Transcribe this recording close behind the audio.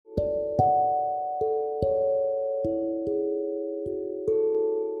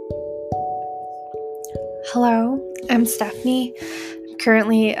Hello, I'm Stephanie. I'm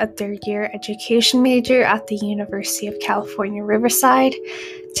currently a third-year education major at the University of California, Riverside.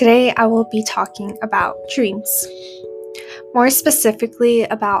 Today, I will be talking about dreams. More specifically,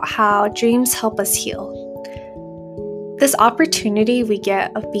 about how dreams help us heal. This opportunity we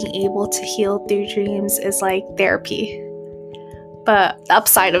get of being able to heal through dreams is like therapy. But the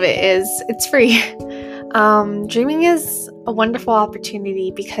upside of it is it's free. Dreaming is a wonderful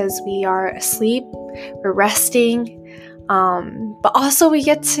opportunity because we are asleep, we're resting, but also we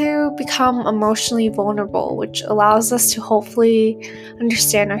get to become emotionally vulnerable, which allows us to hopefully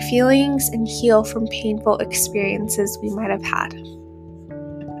understand our feelings and heal from painful experiences we might have had.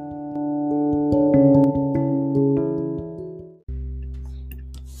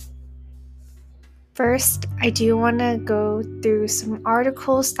 First, I do want to go through some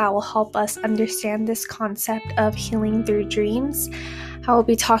articles that will help us understand this concept of healing through dreams. I will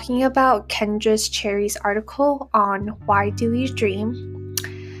be talking about Kendra Cherry's article on Why Do We Dream?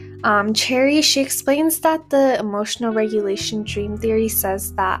 Cherry, she explains that the emotional regulation dream theory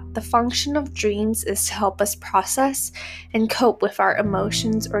says that the function of dreams is to help us process and cope with our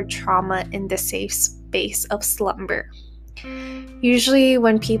emotions or trauma in the safe space of slumber. Usually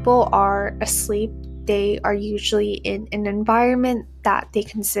when people are asleep, they are usually in an environment that they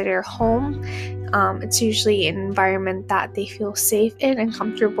consider home. It's usually an environment that they feel safe in and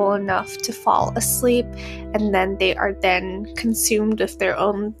comfortable enough to fall asleep, and then they are then consumed with their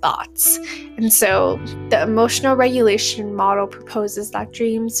own thoughts. And so the emotional regulation model proposes that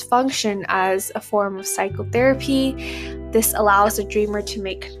dreams function as a form of psychotherapy. This allows a dreamer to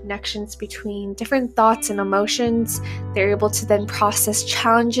make connections between different thoughts and emotions. They're able to then process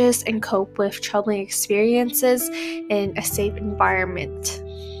challenges and cope with troubling experiences in a safe environment.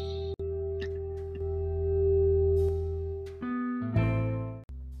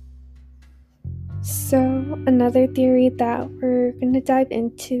 So another theory that we're going to dive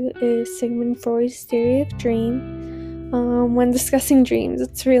into is Sigmund Freud's theory of dream. When discussing dreams,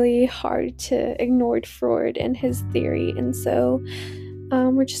 it's really hard to ignore Freud and his theory, and so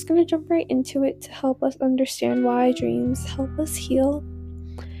we're just going to jump right into it to help us understand why dreams help us heal.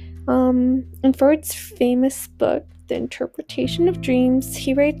 In Freud's famous book, The Interpretation of Dreams,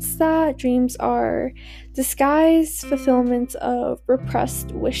 he writes that dreams are disguised fulfillments of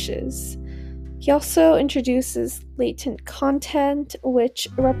repressed wishes. He also introduces latent content, which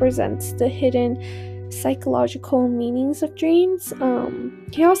represents the hidden psychological meanings of dreams.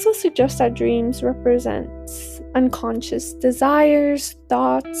 He also suggests that dreams represent unconscious desires,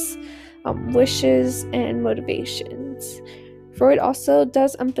 thoughts, wishes, and motivations. Freud also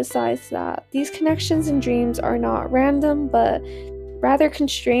does emphasize that these connections in dreams are not random, but rather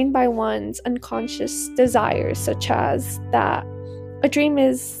constrained by one's unconscious desires, such as that a dream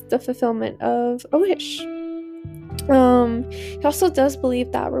is the fulfillment of a wish. He also does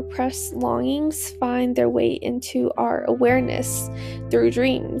believe that repressed longings find their way into our awareness through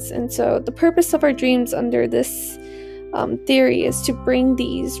dreams. And so the purpose of our dreams under this theory is to bring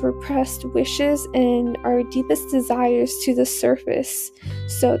these repressed wishes and our deepest desires to the surface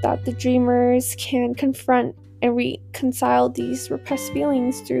so that the dreamers can confront and reconcile these repressed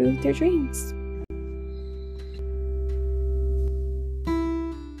feelings through their dreams.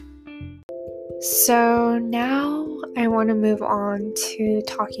 So now I want to move on to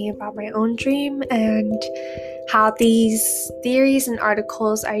talking about my own dream and how these theories and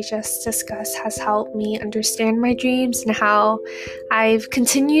articles I just discussed has helped me understand my dreams and how I've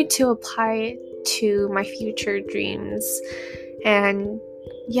continued to apply it to my future dreams. And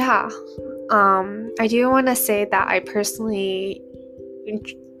I do want to say that I personally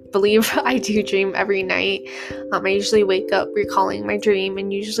believe I do dream every night. I usually wake up recalling my dream,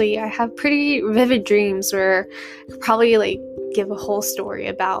 and usually I have pretty vivid dreams where I could probably give a whole story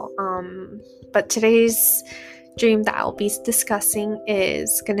about. But today's dream that I'll be discussing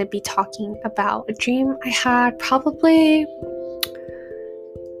is going to be talking about a dream I had probably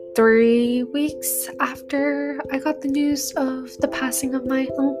 3 weeks after I got the news of the passing of my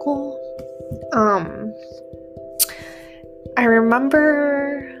uncle. I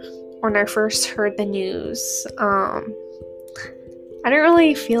remember when I first heard the news, I didn't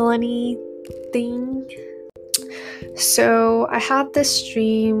really feel anything. So I had this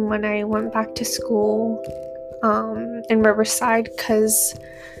dream when I went back to school in Riverside, because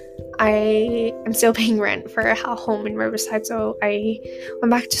I am still paying rent for a home in Riverside. So I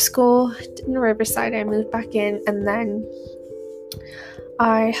went back to school in Riverside, I moved back in, and then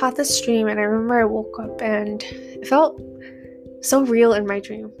I had this dream, and I remember I woke up and it felt so real in my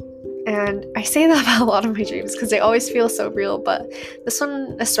dream. And I say that about a lot of my dreams because they always feel so real, but this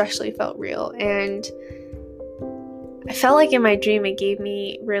one especially felt real. And I felt like in my dream it gave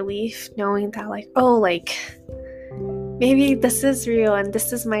me relief knowing that, like, oh, like, maybe this is real and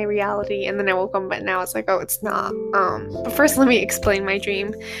this is my reality. And then I woke up, but now it's like, oh, it's not. But first, let me explain my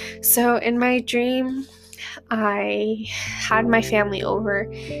dream. So in my dream, I had my family over,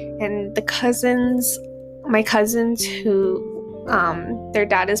 and my cousins who, their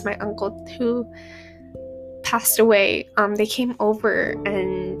dad is my uncle who passed away, they came over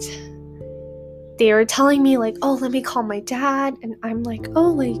and they were telling me, like, oh, let me call my dad. And I'm like, oh,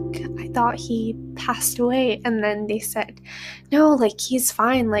 like, I thought he passed away. And then they said, no, like, he's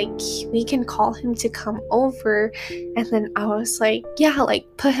fine. Like, we can call him to come over. And then I was like, yeah, like,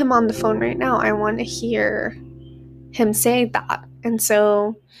 put him on the phone right now. I want to hear him say that. And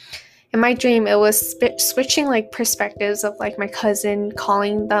so in my dream, it was switching, like, perspectives of, like, my cousin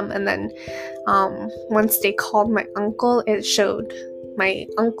calling them. And then once they called my uncle, it showed my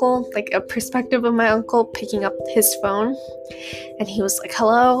uncle, like, a perspective of my uncle picking up his phone, and he was like,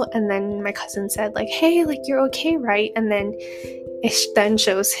 hello. And then my cousin said, like, hey, like, you're okay, right? And then it then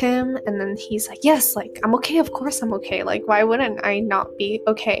shows him, and then he's like, yes, like, I'm okay, of course I'm okay, like, why wouldn't I not be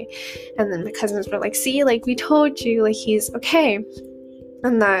okay? And then my cousins were like, see, like, we told you, like, he's okay.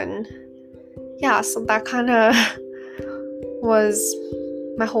 And then yeah, so that kind of was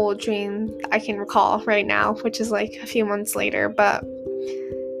my whole dream that I can recall right now, which is like a few months later. But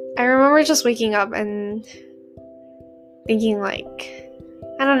I remember just waking up and thinking, like,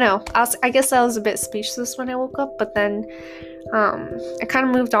 I don't know, I guess I was a bit speechless when I woke up, but then I kind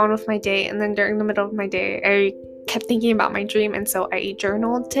of moved on with my day. And then during the middle of my day, I kept thinking about my dream, and so I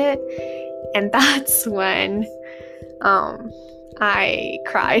journaled it, and that's when I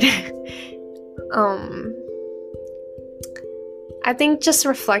cried. I think just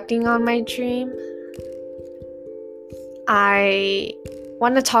reflecting on my dream, I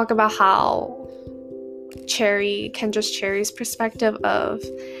want to talk about how Kendra's Cherry's perspective of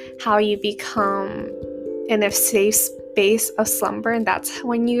how you become in a safe space of slumber, and that's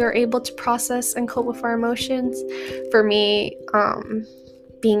when you are able to process and cope with our emotions. For me,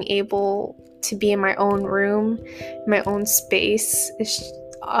 being able to be in my own room, my own space is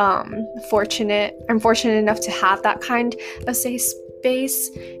I'm fortunate enough to have that kind of safe space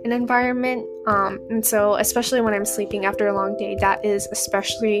and environment, and so especially when I'm sleeping after a long day, that is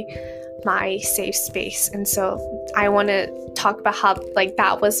especially my safe space. And so I want to talk about how, like,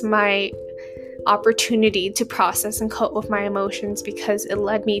 that was my opportunity to process and cope with my emotions, because it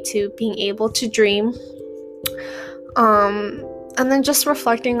led me to being able to dream. And then just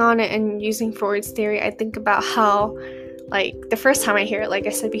reflecting on it and using Freud's theory, I think about how, like, the first time I hear it, like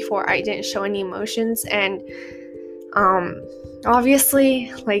I said before, I didn't show any emotions. And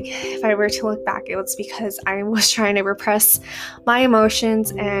obviously, like, if I were to look back, it was because I was trying to repress my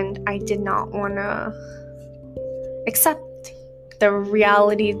emotions, and I did not want to accept the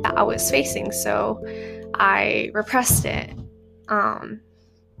reality that I was facing, so I repressed it.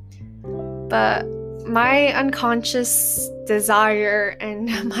 But my unconscious desire and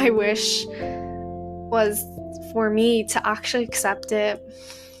my wish was for me to actually accept it,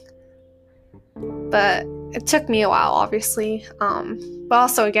 but it took me a while, obviously. But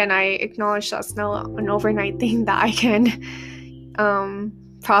also, again, I acknowledge that's not an overnight thing that I can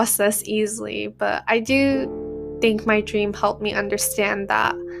process easily. But I do think my dream helped me understand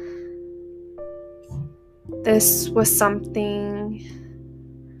that this was something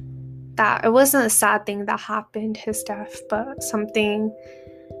that, it wasn't a sad thing that happened, his death, but something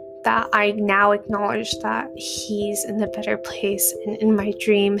that I now acknowledge that he's in a better place. And in my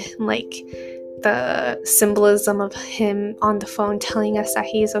dream, like, the symbolism of him on the phone telling us that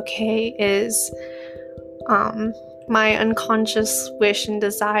he's okay is my unconscious wish and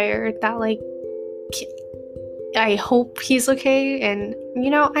desire that, like, I hope he's okay. And, you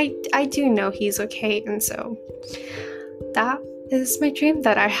know, I do know he's okay. And so that is my dream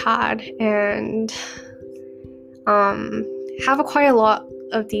that I had. And have quite a lot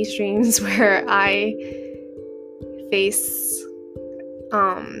of these dreams where I face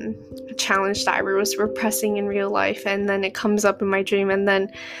a challenge that I was repressing in real life, and then it comes up in my dream, and then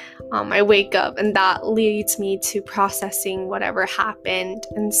I wake up, and that leads me to processing whatever happened.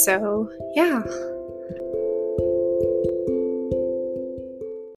 And so, yeah.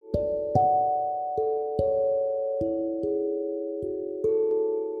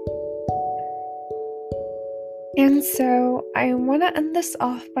 And so I want to end this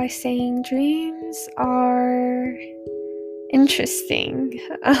off by saying dreams are interesting.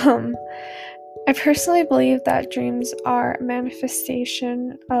 I personally believe that dreams are a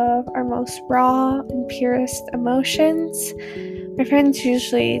manifestation of our most raw and purest emotions. My friends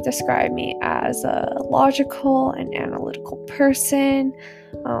usually describe me as a logical and analytical person.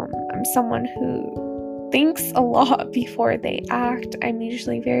 I'm someone who thinks a lot before they act. I'm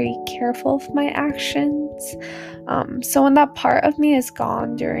usually very careful of my actions. So when that part of me is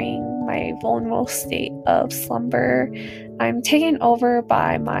gone during my vulnerable state of slumber, I'm taken over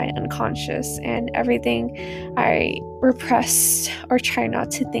by my unconscious, and everything I repress or try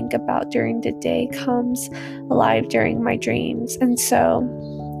not to think about during the day comes alive during my dreams. And so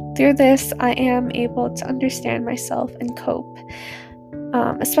through this, I am able to understand myself and cope,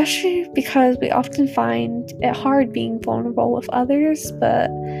 especially because we often find it hard being vulnerable with others, but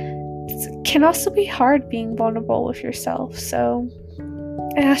it can also be hard being vulnerable with yourself. So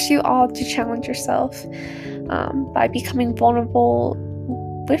I ask you all to challenge yourself by becoming vulnerable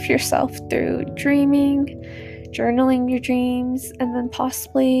with yourself through dreaming, journaling your dreams, and then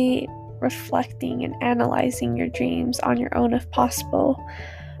possibly reflecting and analyzing your dreams on your own if possible.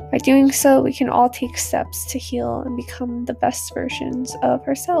 By doing so, we can all take steps to heal and become the best versions of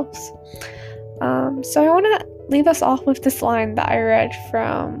ourselves. So I want to leave us off with this line that I read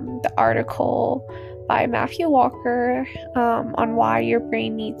from the article by Matthew Walker on why your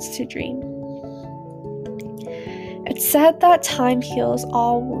brain needs to dream. It's said that time heals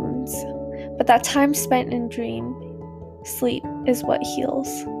all wounds, but that time spent in dream sleep is what heals.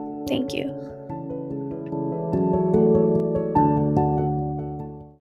 Thank you.